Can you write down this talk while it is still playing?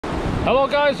Hello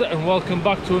guys, and welcome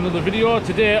back to another video.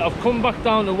 Today I've come back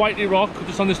down to Whiteley Rock,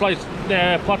 just on this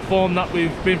platform that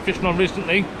we've been fishing on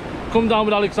recently. Come down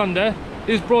with Alexander.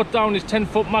 He's brought down his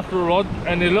 10-foot mackerel rod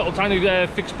and a little tiny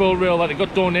fixed pole reel that he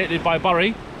got donated by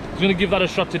Barry. He's going to give that a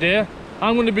shot today.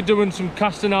 I'm going to be doing some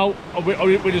casting out with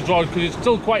his rod because it's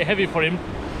still quite heavy for him.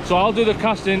 So I'll do the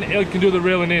casting, he can do the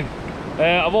reeling in.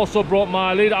 I've also brought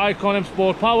my Leader Icon M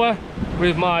Sport Power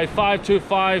with my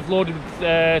 525 loaded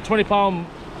 20-pound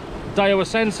Daiwa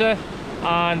sensor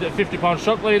and a 50-pound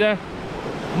shock leader.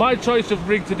 My choice of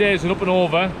rig today is an up and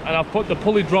over, and I've put the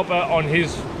pulley dropper on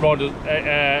his rod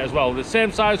as well. The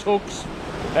same size hooks,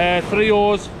 3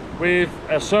 oars with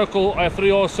a circle,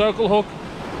 3-oar circle hook,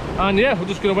 and yeah, we're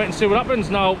just going to wait and see what happens.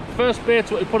 Now, first bait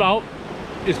what we put out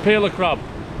is paler crab.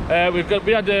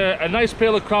 We had a nice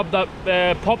paler crab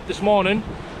that popped this morning,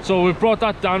 so we've brought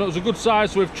that down. It was a good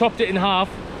size, so we've chopped it in half,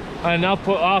 and I've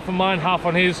put half on mine, half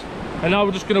on his. And now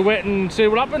we're just going to wait and see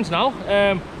what happens now.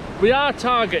 We are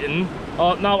targeting,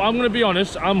 now I'm going to be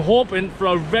honest, I'm hoping for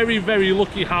a very, very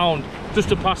lucky hound just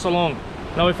to pass along.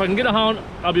 Now if I can get a hound,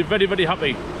 I'll be very, very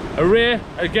happy. A ray,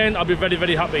 again, I'll be very,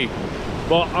 very happy.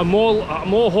 But I'm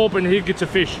more hoping he gets a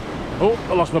fish. Oh,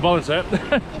 I lost my balance there.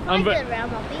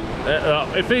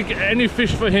 If any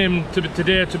fish for him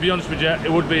today, to be honest with you,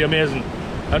 it would be amazing.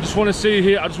 I just want to see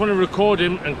here, I just want to record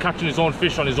him and catching his own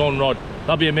fish on his own rod.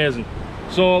 That'd be amazing.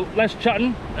 So less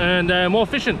chatting and more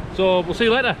fishing. So we'll see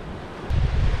you later.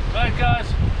 Right guys,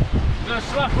 I'm going to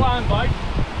slack line bite.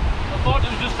 I thought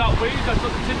it was just that weed, that's got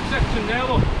the tip section there,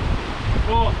 look.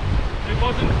 But it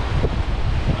wasn't.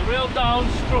 I reeled down,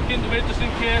 struck into it just in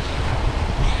case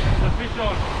the fish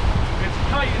on. It's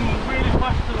tightened really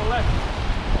fast to the left.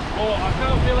 But I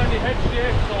can't feel any head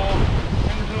shakes or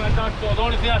anything like that, so the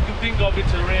only thing I can think of is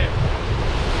a ray.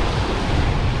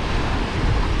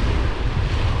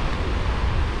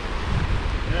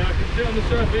 I can see it on the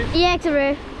surface. Yeah, it's a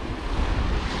ray.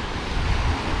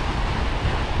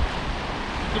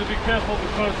 I'm going to be careful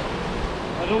because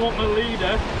I don't want my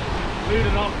leader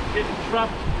moving off, getting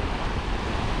trapped.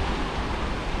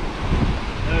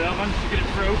 There, I managed to get it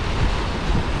through.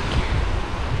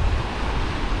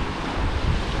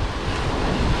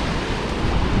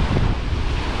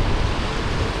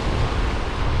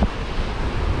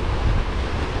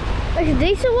 Like a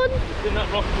decent one? In that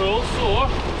rock pool, so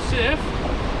safe.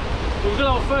 We've got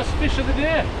our first fish of the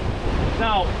day.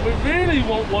 Now, we really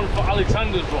want one for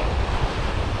Alexander's rod,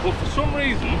 but for some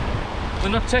reason, we're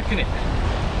not taking it.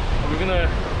 We're going to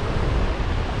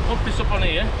hook this up on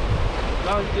here.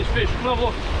 Now, this fish, come have a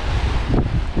look.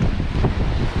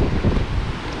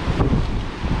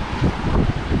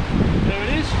 There it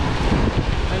is.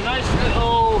 A nice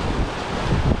little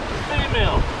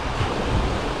female.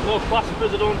 No claspers,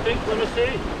 I don't think. Let me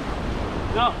see.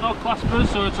 No claspers,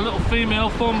 so it's a little female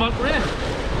foam back ray.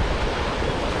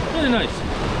 Really nice.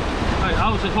 Right,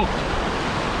 how's it hooked?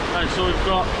 Right, so we've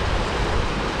got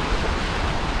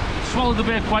swallowed the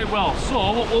bait quite well. So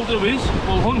what we'll do is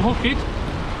we'll unhook it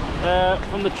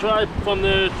from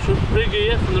the rig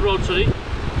here, from the rod, sorry,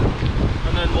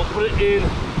 and then we'll put it in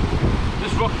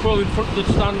this rock pool in front of the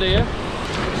stand here.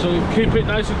 So keep it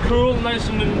nice and cool, nice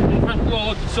and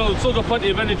fresh. So it's still got plenty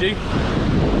of energy.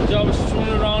 So I was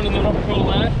swimming around in the rock pool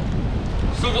there.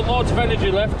 Still got loads of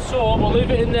energy left, so we'll leave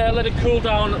it in there, let it cool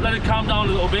down, let it calm down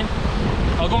a little bit.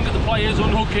 I'll go and get the pliers,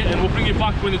 unhook it, and we'll bring it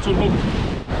back when it's unhooked.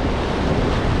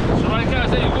 So right guys,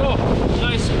 there you go.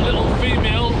 Nice little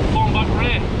female foam back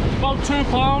ray. About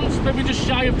 £2, maybe just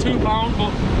shy of £2,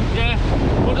 but yeah.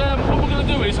 But what we're going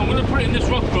to do is I'm going to put it in this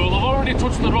rock pool. I've already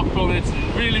touched the rock pool and it's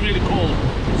really, really cold.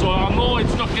 So I know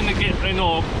it's not going to get,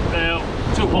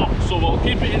 too hot. So we'll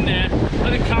keep it in there,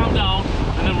 let it calm down,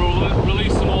 and then we'll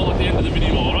release them all at the end of the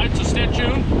video, alright? So stay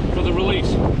tuned for the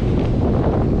release.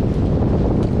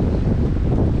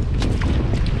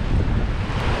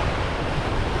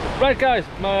 Right guys,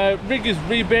 my rig is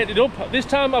rebaited up. This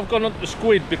time I've gone on to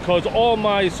squid because all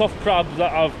my soft crabs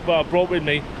that I've brought with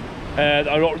me,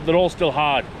 they're all still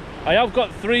hard. I have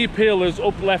got 3 peelers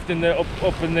up left in the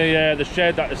up in the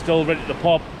shed that are still ready to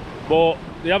pop, but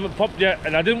they haven't popped yet,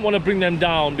 and I didn't want to bring them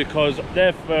down because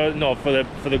they're for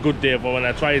the good day, but when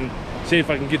I try and see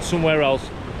if I can get somewhere else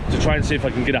to try and see if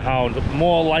I can get a hound,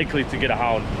 more likely to get a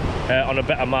hound on a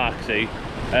better mark, see.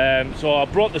 So I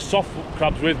brought the soft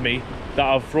crabs with me that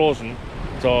I've frozen.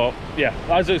 So yeah,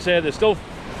 as I say, they're still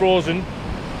frozen,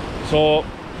 so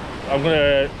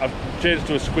I've changed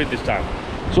to a squid this time.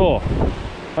 So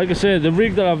like I say, the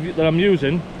rig that I'm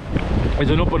using is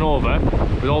an up and over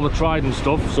with all the trident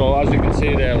stuff. So as you can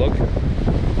see there, look,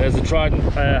 there's the trident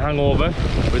hangover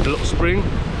with the little spring.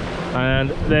 And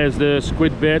there's the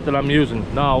squid bait that I'm using.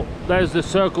 Now there's the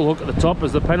circle hook at the top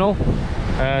as the pennel,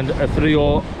 and a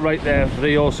 3/0 right there,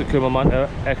 3/0 Sakuma Manta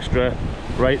extra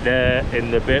right there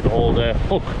in the bait holder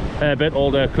hook, bait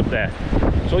holder clip there.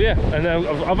 So yeah, and then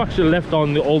I've actually left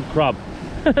on the old crab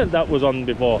that was on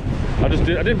before. I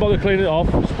didn't bother cleaning it off,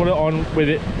 just put it on with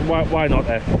it. Why not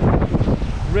there?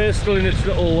 Ray's still in its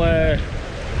little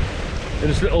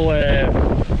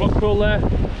rock pool there.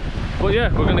 But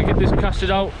yeah, we're gonna get this casted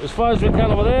out as far as we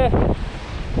can over there.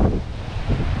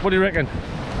 What do you reckon?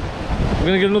 We're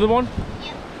gonna get another one?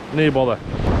 Yep. No bother.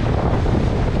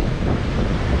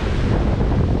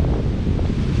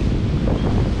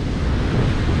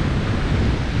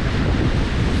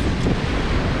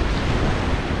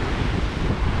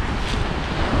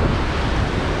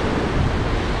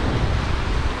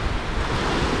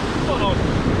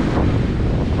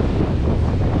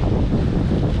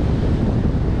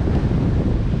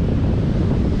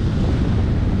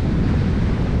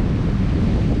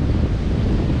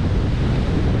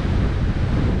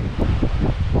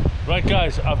 Right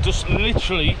guys, I've just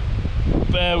literally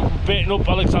baiting up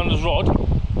Alexander's rod,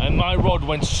 and my rod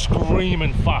went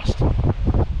screaming fast,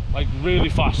 like really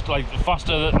fast, like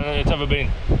faster than it's ever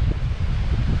been,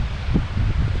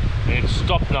 and it's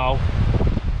stopped now.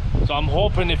 So I'm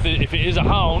hoping if it is a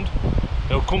hound,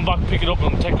 it'll come back, pick it up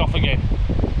and take off again.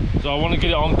 So I want to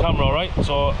get it on camera, alright?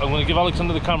 So I'm going to give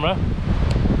Alexander the camera.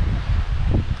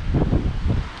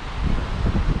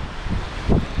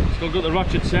 Still got the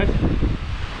ratchet set.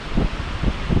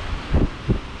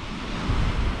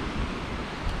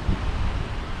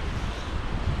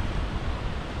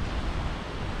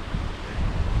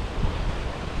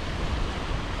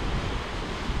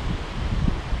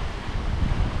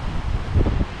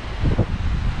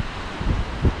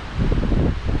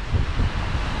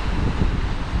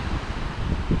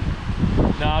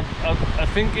 Now, I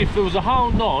think if there was a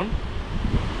hound on,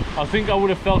 I think I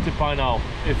would have felt it by now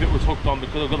if it was hooked on,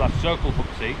 because I've got that circle hook,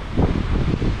 see?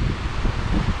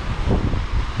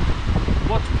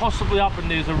 What's possibly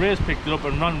happened is a Ray's picked it up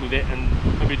and ran with it and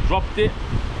maybe dropped it,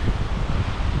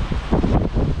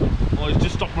 or it's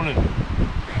just stopped running.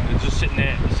 It's just sitting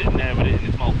there with it in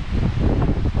its mouth.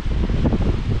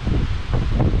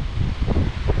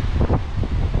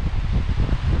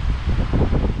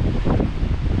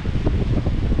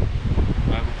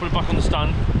 Put it back on the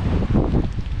stand.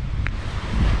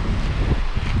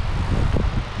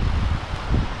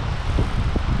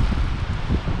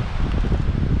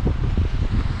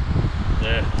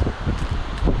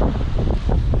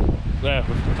 There.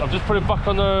 I've just put it back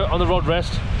on the rod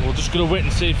rest. We're just gonna wait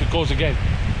and see if it goes again.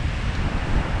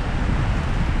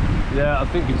 Yeah, I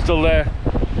think it's still there.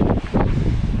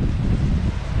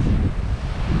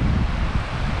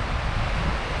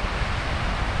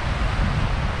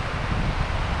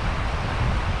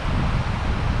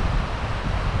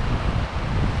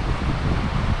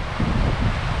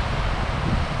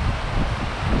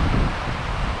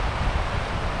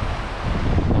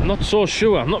 I'm not so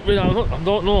sure. I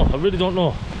don't know. I really don't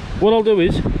know. What I'll do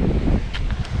is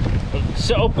I'll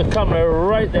set up the camera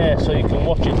right there so you can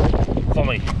watch it for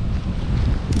me.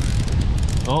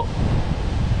 Oh,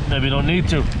 maybe you don't need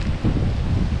to.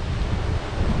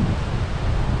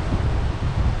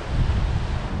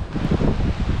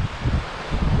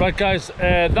 Right guys,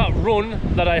 that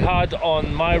run that I had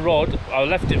on my rod, I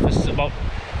left it for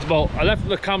I left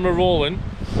the camera rolling,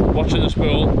 watching the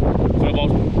spool for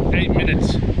about 8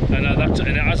 minutes, and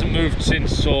it hasn't moved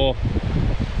since. So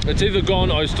it's either gone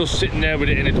or it's just sitting there with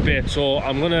it in its bait. So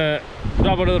I'm gonna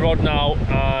grab out of the rod now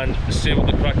and see what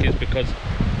the crack is, because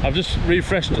I've just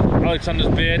refreshed Alexander's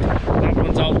bait. That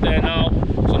one's out there now,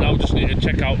 so now we just need to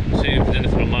check out and see if there's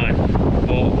anything on mine.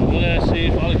 But we're gonna see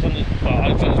if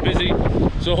Alexander's busy,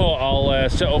 so I'll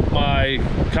set up my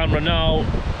camera now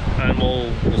and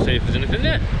we'll see if there's anything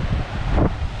there.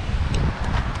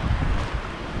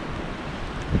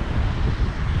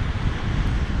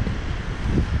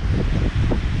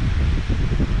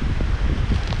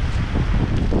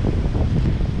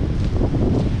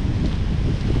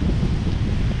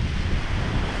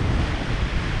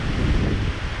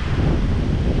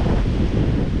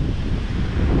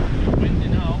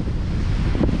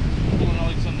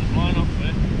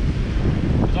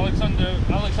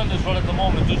 Alexander's rod at the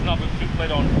moment doesn't have a grip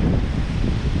lead on.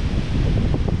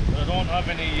 I don't have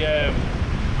any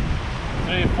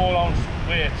 3 or 4 ounce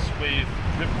weights with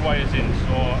grip wires in,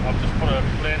 so I've just put a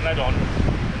plain lead on,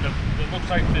 and it looks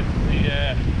like the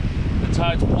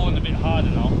tide's pulling a bit harder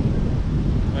now.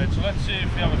 Right, so let's see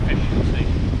if we have a fish. Let's see.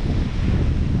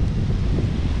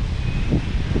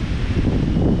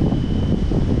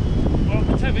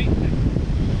 Well, it's heavy.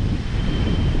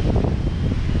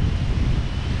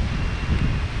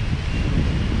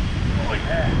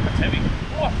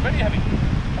 very heavy.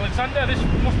 Alexander, this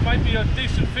might be a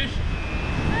decent fish.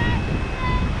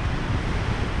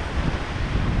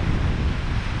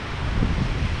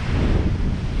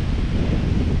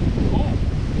 Oh,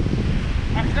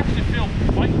 I can actually feel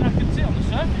white. I can see it on the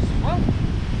surface as well.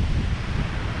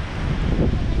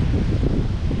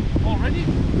 Already,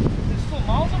 it's still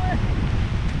miles away.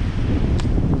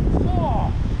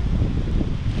 Oh,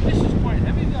 this is quite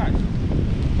heavy, guys.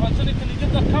 Right, Sonny, can you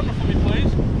get that camera for me,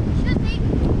 please?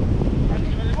 Thank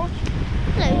you very much.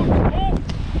 Hello. Oh,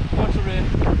 that's a ray.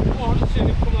 Oh, I just seen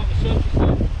it coming out the surface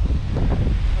there.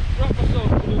 I dropped myself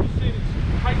because I just seen it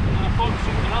heightened and I thought it was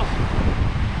something else.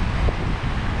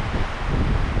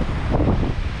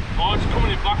 Oh, it's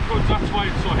coming in backwards, that's why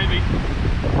it's so heavy.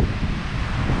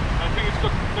 I think it's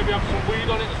got maybe have some weed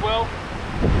on it as well.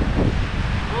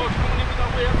 Oh, it's coming in with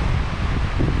that way.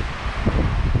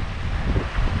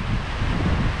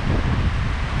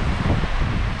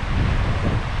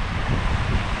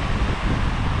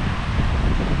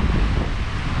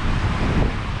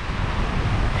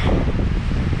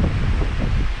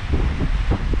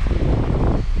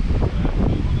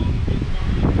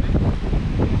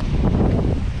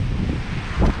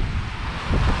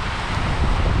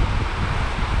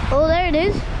 Oh, there it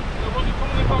is. Was it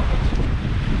coming in backwards?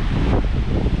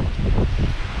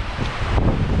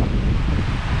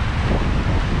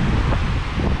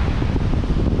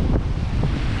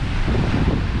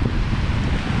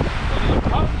 There's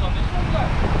patterns on this one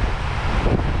there.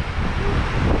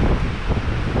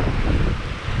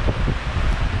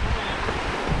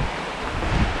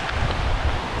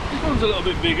 This one's a little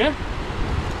bit bigger,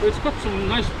 but it's got some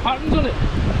nice patterns on it.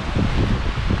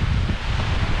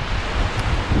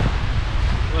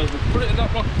 Well, we'll put it in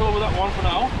that rock pool with that one for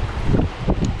now.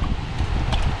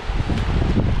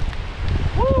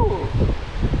 Woo!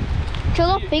 It's a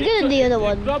lot bigger than the other It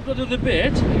one. grabbed onto the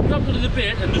bait,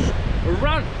 and just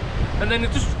ran. And then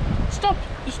it just stopped,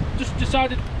 just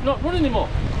decided not to run anymore.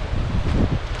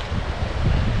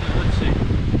 Yeah, let's see.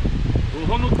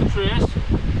 We'll unhook the trace.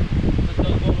 Let that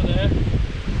go over there.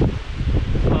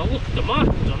 Now look at the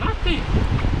markings on that thing.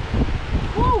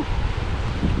 Woo!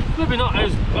 Maybe not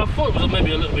as, I thought it was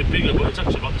maybe a little bit bigger, but it's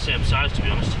actually about the same size, to be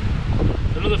honest.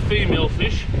 Another female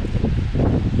fish.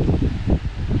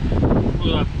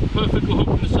 Look at that, perfectly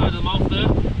hooked in the side of the mouth there.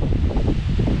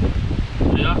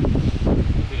 There you are. I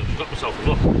think I've just got myself as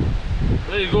well.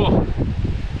 There you go.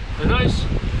 A nice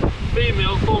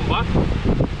female thornback.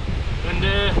 And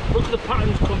look at the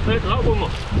patterns compared to that one.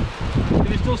 Look.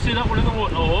 Can you still see that one in the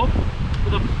water? No,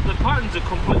 but the patterns are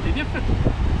completely different.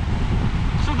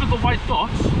 Still got the white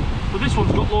dots, but this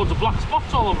one's got loads of black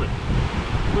spots all over it.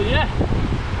 But yeah,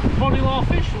 body law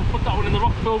fish. We'll put that one in the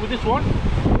rock pool with this one.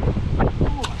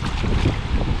 Ooh.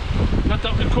 Got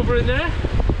that recover in there.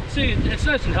 See, it's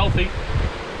nice and healthy.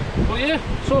 But yeah,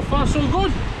 so far so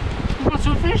good. We've got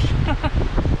some fish.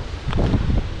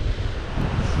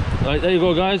 Right, there you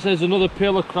go, guys. There's another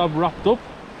pail of crab wrapped up,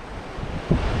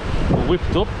 or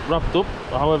whipped up, wrapped up,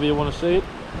 or however you want to say it.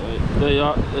 Right, there you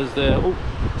are. There's the. Oh,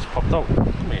 it's popped out.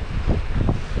 Come here.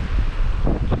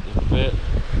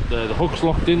 The hook's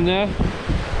locked in there.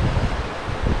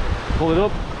 Pull it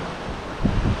up.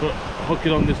 Hook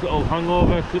it on this little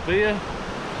hangover clip here.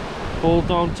 Hold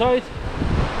down tight.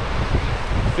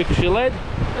 Fix your lead,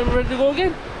 and we're ready to go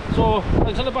again. So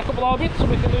let's turn it back up a little bit so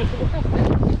we can do some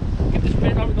casting. Get this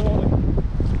bait out in the water.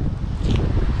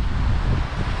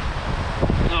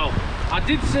 Now, I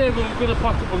did say we were going to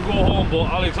pack up and go home,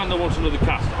 but Alexander wants another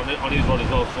cast on his rod as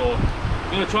well, so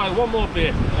I'm going to try one more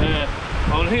bait.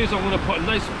 On his, I'm going to put a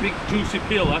nice big juicy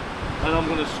peeler, and I'm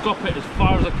going to scop it as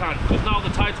far as I can, because now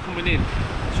the tide's coming in,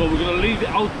 so we're going to leave it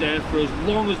out there for as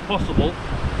long as possible.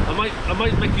 I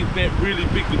might make his bait really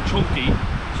big and chunky,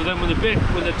 so then when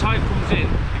the tide comes in,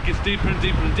 it gets deeper and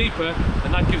deeper and deeper,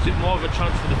 and that gives it more of a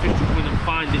chance for the fish to come in and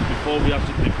find it before we have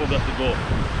to go.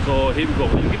 So here we go.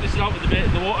 We'll get this out with the bait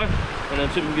in the water, and then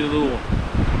see if we can get a little one.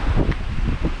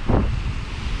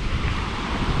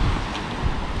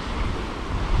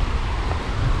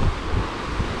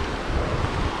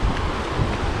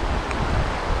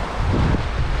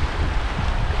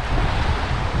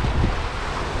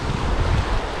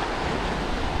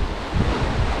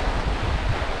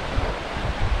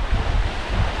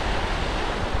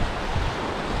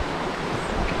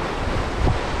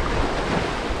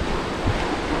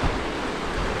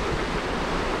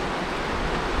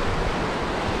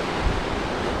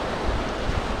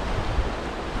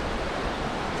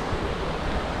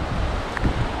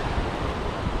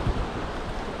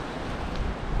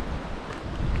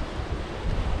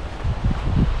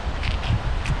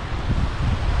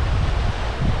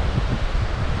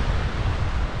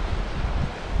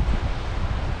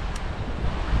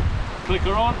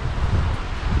 clicker on,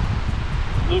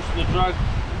 loosen the drag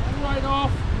right off.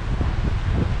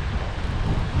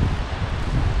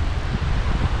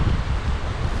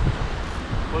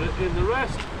 Put it in the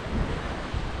rest,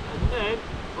 and then,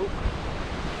 oh,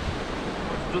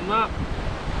 once done that,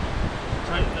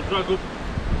 tighten the drag up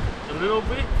a little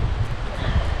bit.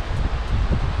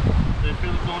 Then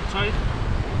feel it going tight.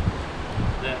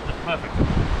 There, that's perfect.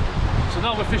 So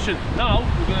now we're fishing. Now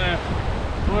we're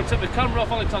gonna take the camera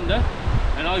off Alexander,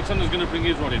 and Alexander's gonna bring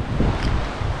his rod in.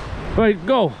 Right,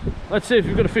 go. Let's see if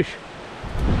you've got a fish.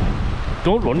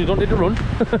 Don't run. You don't need to run.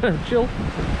 Chill.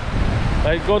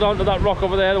 Right, go down to that rock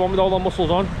over there, the one with all the mussels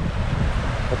on.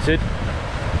 That's it.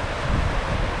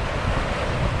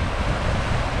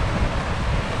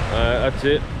 That's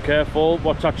it. Careful.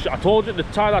 Watch that. I told you to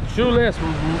tie that shoelace.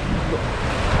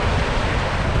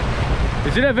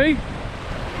 Is it heavy?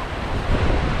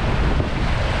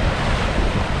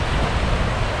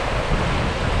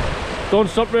 Don't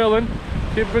stop reeling.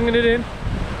 Keep bringing it in.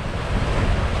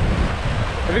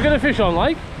 Have you got a fish on,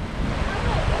 like?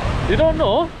 You don't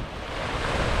know?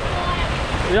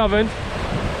 You haven't?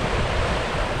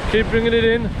 Keep bringing it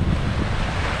in.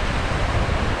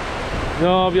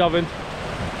 No, you haven't.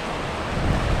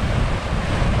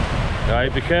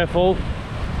 Right, be careful.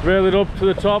 Reel it up to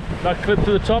the top. That clip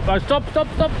to the top. Right, stop, stop,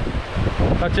 stop.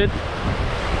 That's it.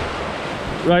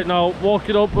 Right, now walk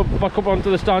it up, back up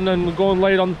onto the stand, and go and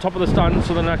lay it on the top of the stand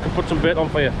so then I can put some bait on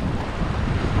for you.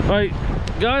 Right,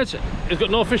 guys, he's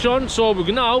got no fish on, so we're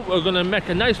going to make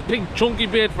a nice big chunky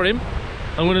bait for him.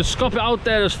 I'm going to scop it out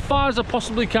there as far as I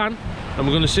possibly can, and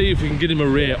we're going to see if we can get him a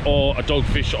ray or a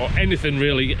dogfish or anything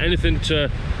really, anything to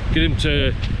get him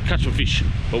to catch a fish,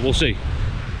 but we'll see.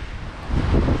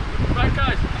 Right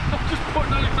guys, I'm just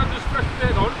putting Alexander's fresh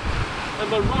bait on, and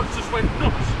my rods just went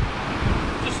nuts.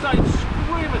 Just started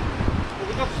screaming. Are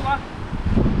we not slack?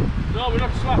 No, we're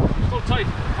not slack, we're still tight.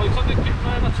 Alexander, keep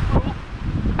that screw.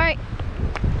 Alright,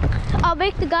 I'll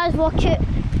make the guys watch it.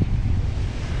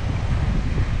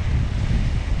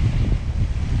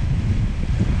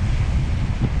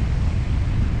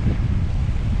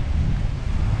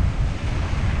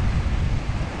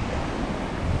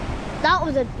 That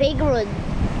was a big run.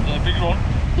 Yeah, big run.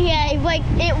 Yeah,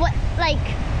 like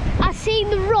I seen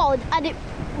the rod and it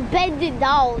bending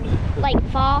down like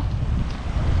far.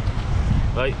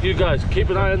 Right, you guys keep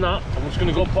an eye on that. I'm just going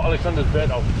to go put Alexander's bait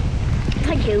out.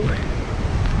 Thank you.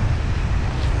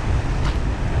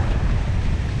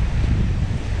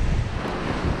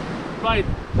 Right,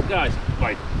 guys,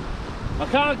 right. I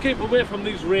can't keep away from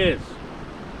these rays.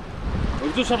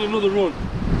 We've just had another run,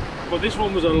 but this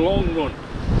one was a long run.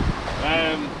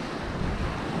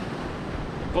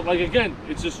 But like again,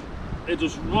 it just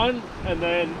ran and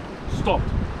then stopped.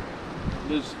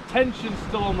 There's tension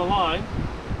still on the line,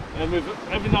 and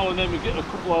every now and then we get a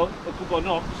couple of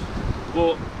knocks,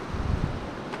 but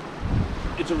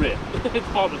it's a ray. It's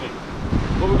part of it.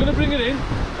 But we're going to bring it in.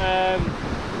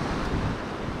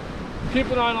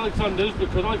 Keep an eye on Alexander's,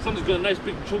 because Alexander's got a nice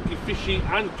big chunky fishy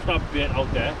and crab bait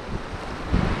out there,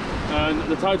 and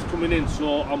the tide's coming in,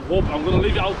 so I'm going to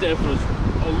leave it out there for as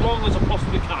long as I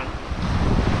possibly can,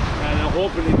 and I'm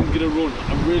hoping he can get a run.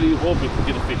 I'm really hoping to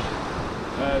get a fish,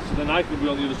 so then I can be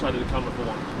on the other side of the camera for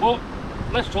once. But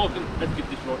let's talk and let's get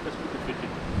this run, let's get the fishing.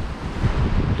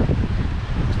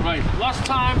 Right, last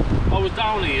time I was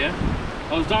down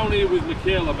here with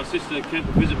Michaela, my sister, came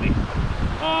to visit me,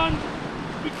 and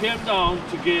we came down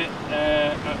to get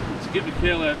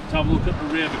Michaela to have a look at the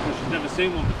ray because she's never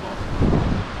seen one before.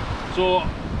 So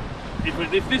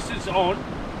if this is on,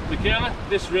 Michaela,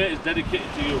 this ray is dedicated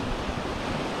to you.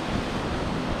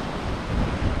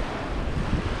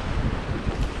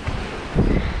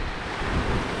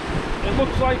 It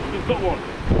looks like we've got one.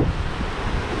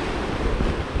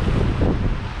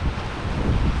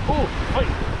 Oh,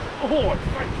 fight! Oh,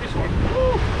 fight this one!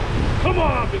 Oh, come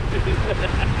on, big fish!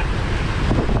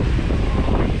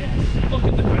 Look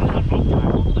at the grenade rod,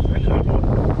 look at the grenade rod.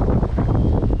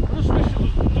 I just wish it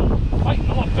was fighting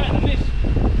a lot better than this.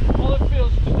 All it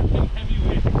feels is just a big heavy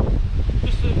weight.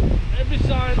 Just every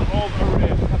sign of a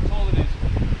race, that's all it is.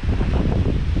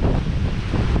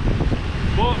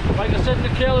 But, like I said,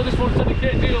 Michaela, this one's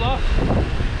dedicated to you, lass.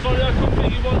 Sorry I couldn't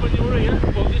get you one when you were here,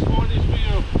 but this one is for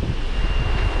you.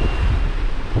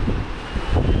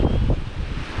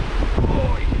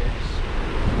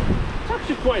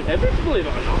 Quite heavy, to believe it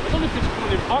or not. I don't know if it's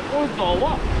coming in backwards or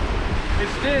what.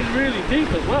 It's staying really deep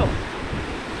as well.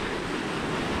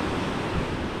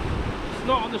 It's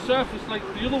not on the surface like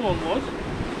the other one was.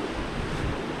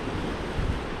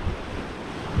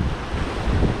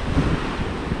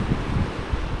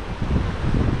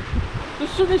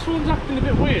 So this one's acting a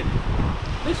bit weird.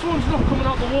 This one's not coming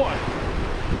out the water.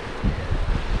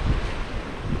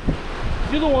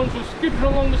 The other ones are skipping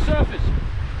along the surface.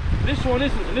 This one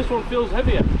isn't, and this one feels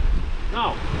heavier.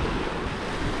 Now,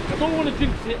 I don't want to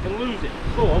jinx it and lose it,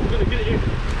 so I'm going to get it in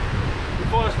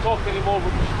before I talk any more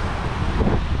rubbish.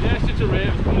 Yes, it's a ray,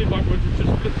 it's coming backwards, it's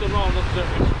just flipped around the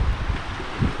surface.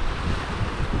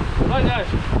 Right guys,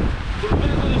 so we've got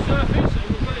it on the surface and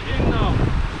we've got it in now.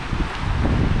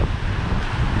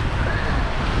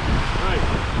 Right,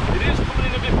 it is coming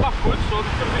in a bit backwards, so I'm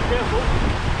just going to be careful.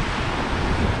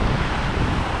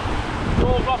 It's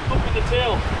all wrapped up in the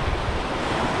tail.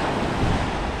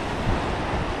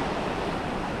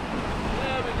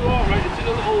 There we go, right, it's in a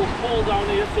little hole down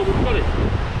here, so we've got it.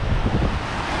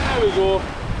 There we go.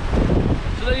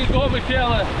 So there you go,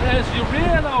 Michaela. There's your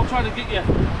rear now trying to get you.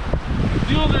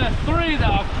 The other three that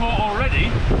I've caught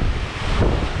already,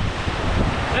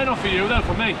 they're not for you, they're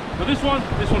for me. But this one's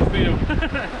for you.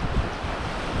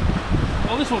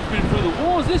 Oh, this one's been through the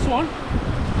walls, this one.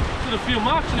 Got a few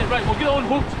marks in it. Right, we'll get it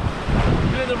unhooked.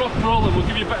 Get in the rock roll and we'll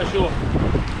give you a better show.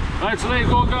 Right, so there you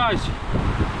go, guys.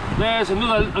 There's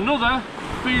another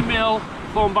female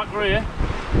foam back rear.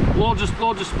 Loads of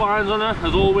spines on her,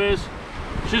 as always.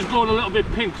 She's going a little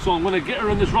bit pink, so I'm going to get her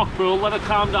in this rock pool, let her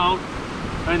calm down,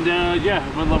 and yeah,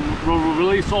 we'll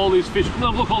release all these fish. Come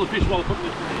on, look at all the fish while I'm putting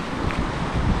this in here.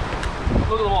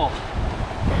 Look at them all.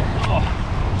 Oh,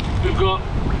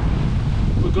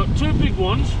 we've got two big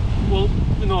ones. Well,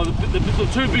 you know, the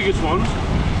two biggest ones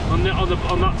on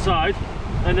that side,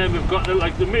 and then we've got the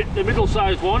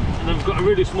middle-sized one, and then we've got a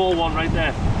really small one right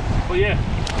there. But yeah,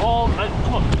 all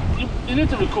come on, you need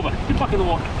to recover. Get back in the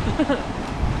water.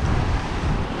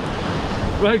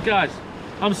 Right, guys,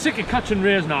 I'm sick of catching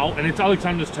rays now, and it's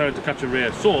Alexander's turn to catch a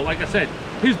ray. So, like I said,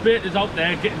 his bait is out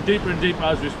there, getting deeper and deeper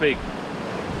as we speak.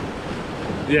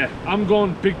 Yeah, I'm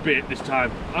going big bait this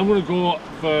time. I'm going to go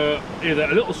for either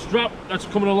a little strap that's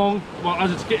coming along. Well, as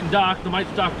it's getting dark, they might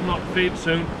start to not fade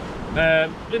soon.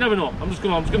 You never know. I'm just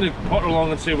going to pot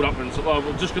along and see what happens.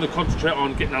 I'm just going to concentrate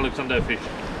on getting Alexander a fish.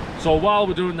 So while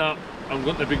we're doing that, I'm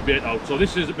getting the big bait out. So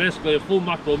this is basically a full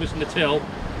mackerel missing the tail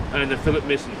and the fillet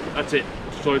missing. That's it.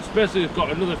 So it's basically got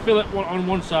another fillet on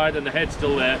one side and the head's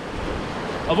still there.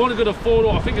 I've only got a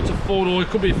 4-0, I think it's a 4-0, it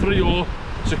could be a 3-0.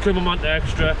 It's a Kumamanta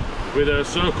extra with a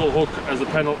circle hook as the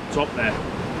pen up top there.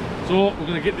 So we're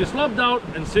going to get this labbed out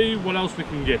and see what else we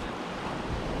can get.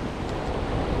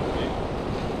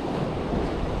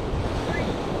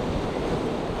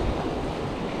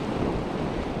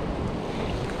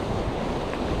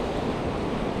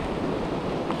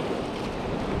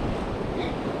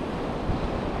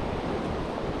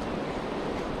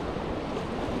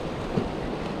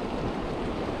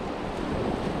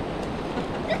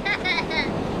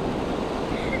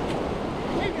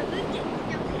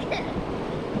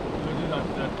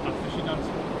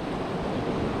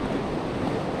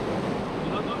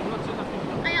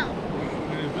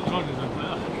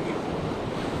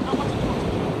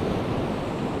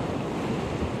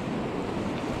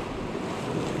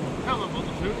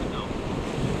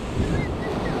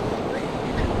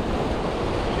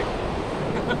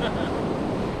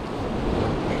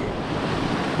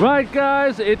 Right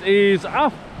guys, it is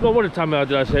well, what time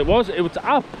did I say it was? It was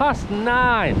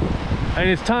 9:30 and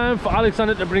it's time for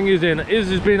Alexander to bring his in. Izz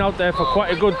has been out there for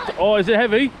quite a good... Oh, is it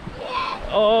heavy?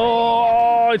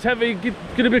 Oh, it's heavy. Get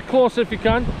a bit closer if you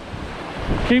can.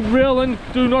 Keep reeling,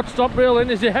 do not stop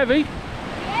reeling. Is it heavy?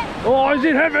 Oh, is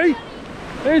it heavy?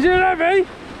 Is it heavy?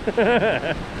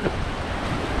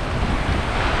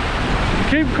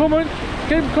 Keep coming,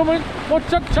 keep coming.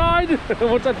 What's that tide?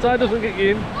 What's that tide doesn't get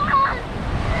you in.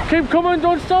 Keep coming,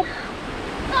 don't stop.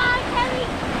 Oh, it's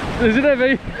heavy. Is it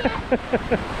heavy?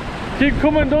 Yeah. Keep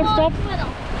coming, don't stop.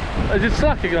 Is it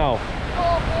slacking now?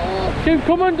 Oh. Keep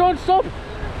coming, don't stop.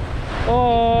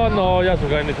 Oh no, he hasn't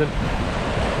got anything.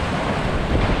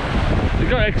 You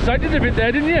got excited a bit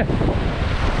there, didn't you?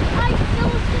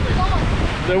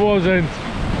 There wasn't.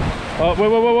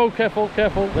 Whoa, careful,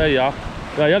 careful. There you are.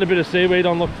 Yeah, you had a bit of seaweed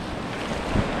on, look.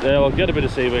 There, we'll get a bit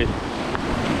of seaweed.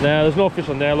 Nah, there's no fish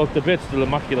on there, look, the bait's still in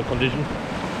immaculate condition.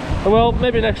 Well,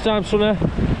 maybe next time, Sonny.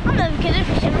 I'm never gonna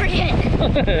fish ever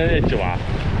again. You are.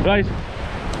 Right,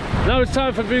 now it's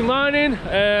time for green lining.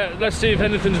 Let's see if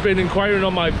anything's been inquiring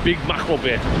on my big mackerel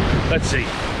bait. Let's see.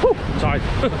 Whew, tight.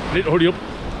 Need to hurry up.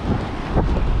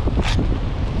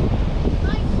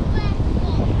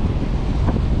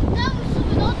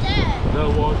 There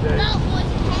was there. That was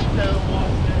heavy. There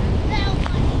was there. That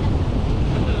was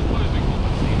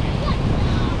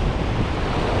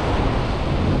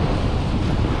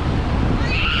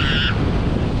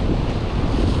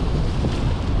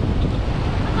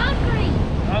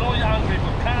I know you're hungry,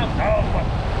 but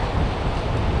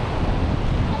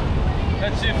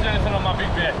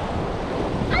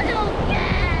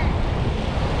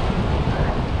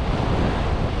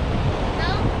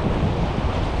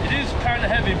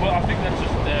heavy, but I think that's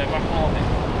just mackerel, I think.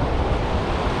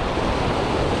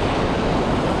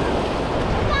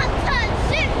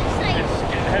 It's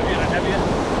getting heavier and heavier.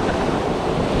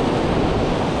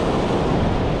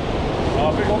 Oh,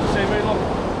 big one to see me, look.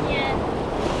 Yeah.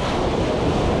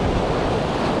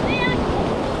 Yeah,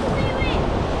 seaweed.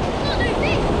 Not new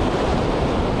fish.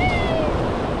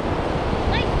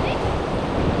 Nice fish.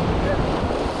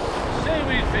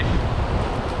 Seaweed fish.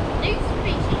 New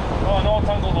species. Oh, no,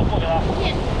 tangled up, look at that.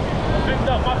 Yeah. I think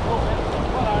that mackerel fish.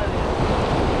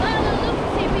 Look,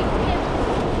 seaweed again.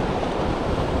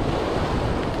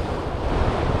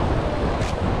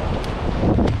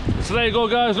 So there you go,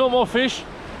 guys, no more fish,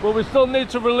 but we still need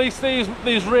to release these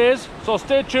rays, so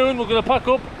stay tuned. We're going to pack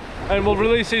up and we'll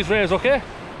release these rays, okay?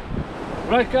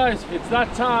 Right guys, it's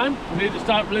that time. We need to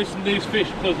start releasing these fish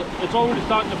because it's already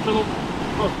starting to fill up.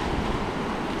 Look.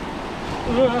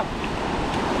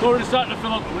 It's already starting to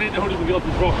fill up. We need to hurry up and get up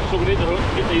this rock, so we need to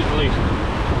get these released.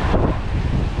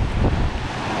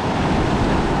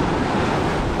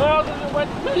 Oh, I'm going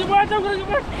to get wet. I'm going to get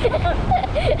wet.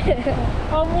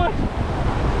 I'm wet.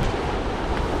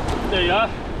 There you are.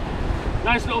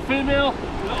 Nice little female, a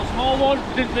little small one.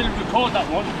 Didn't really record that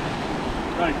one.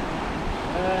 Right.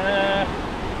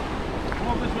 Come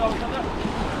on this way, Alexander.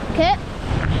 Okay.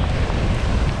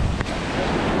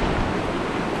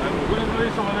 And we're going to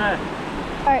release over there.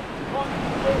 Alright. 1,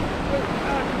 2,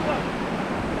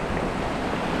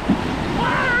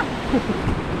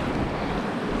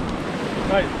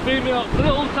 3, Right, female, the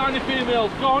little tiny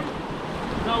female's gone.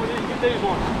 Now we need to get these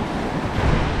ones.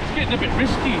 It's getting a bit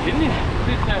risky, isn't it?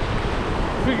 We need to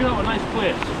figure out a nice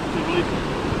place to release them.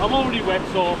 I'm already wet,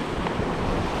 so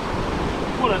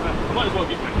whatever. I might as well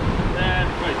get wet.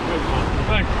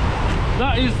 Right.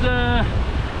 That is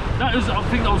I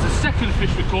think that was the second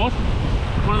fish we caught.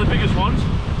 One of the biggest ones.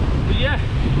 But yeah,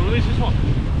 we'll release this one.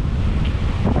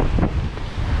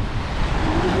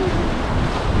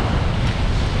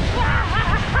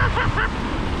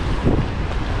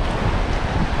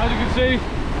 As you can see,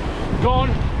 gone,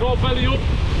 got belly up,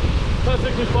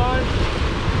 perfectly fine.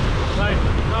 Right,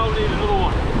 now we need another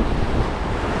one.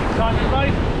 Time it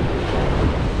right,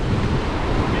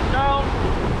 get down,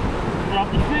 grab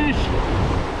the fish.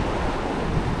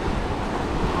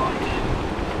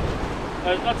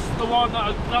 Right. That's the one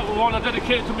that one I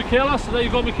dedicated to Michaela, so there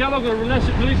you go, Michaela. I'm going to release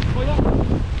it for you.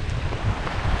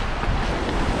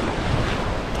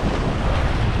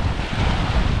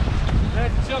 There,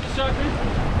 you can see on the surface.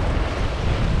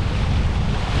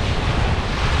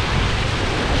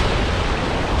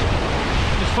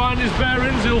 Find his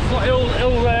bearings, he'll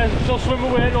swim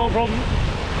away, no problem.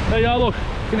 There you are, look.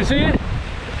 Can you see it?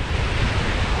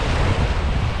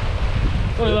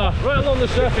 Look at that, right along the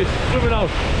surface, swimming out.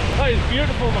 That is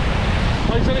beautiful, man.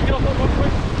 Are you trying to get off that one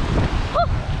quick?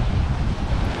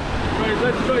 Right,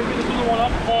 let's try and get this other one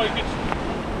up before he gets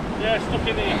stuck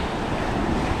in here.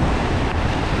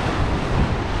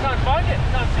 Can't find it,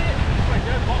 can't see it. It's right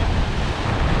there at the bottom.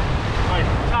 Right,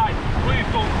 tight. Please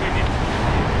don't bring it.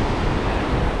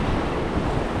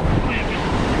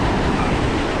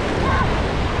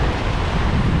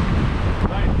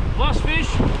 Last fish,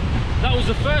 that was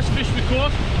the first fish we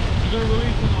caught. We're going to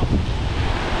release them off.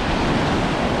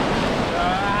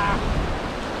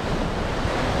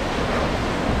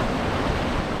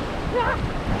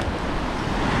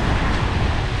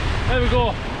 There we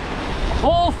go.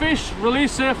 All fish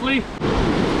released safely.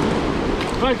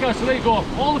 Right guys, so there you go.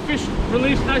 All the fish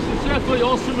released nice and safely,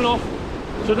 all swimming off.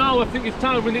 So now I think it's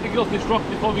time we need to get off this rock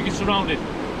before we get surrounded.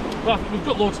 Well, we've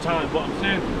got loads of time, but I'm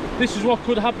saying this is what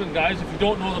could happen, guys, if you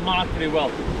don't know the mark very well.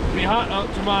 In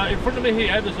front of me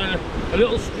here, there's a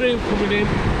little stream coming in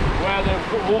where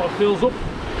the water fills up,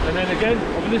 and then again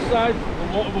over this side,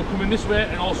 the water will come in this way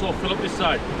and also fill up this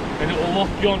side, and it will lock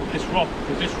you onto this rock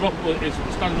because this rock is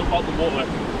standing up out the water,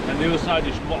 and the other side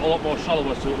is a lot more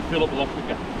shallower, so it will fill up a lot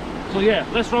quicker. So yeah,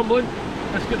 less rambling.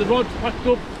 Let's get the rods packed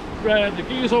up. The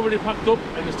gear's already packed up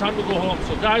and it's time to go home.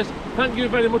 So guys, thank you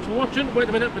very much for watching. Wait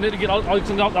a minute, we need to get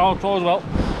Alexander out the outro as well.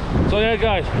 So yeah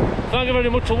guys, thank you very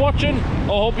much for watching. I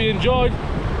hope you enjoyed.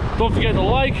 Don't forget to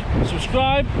like,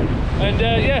 subscribe, and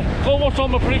yeah, go watch all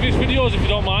my previous videos if you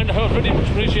don't mind. I would really much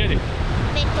appreciate it.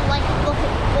 Make the like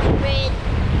button red.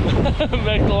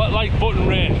 Make the like button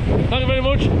red. Thank you very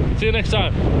much. See you next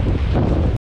time.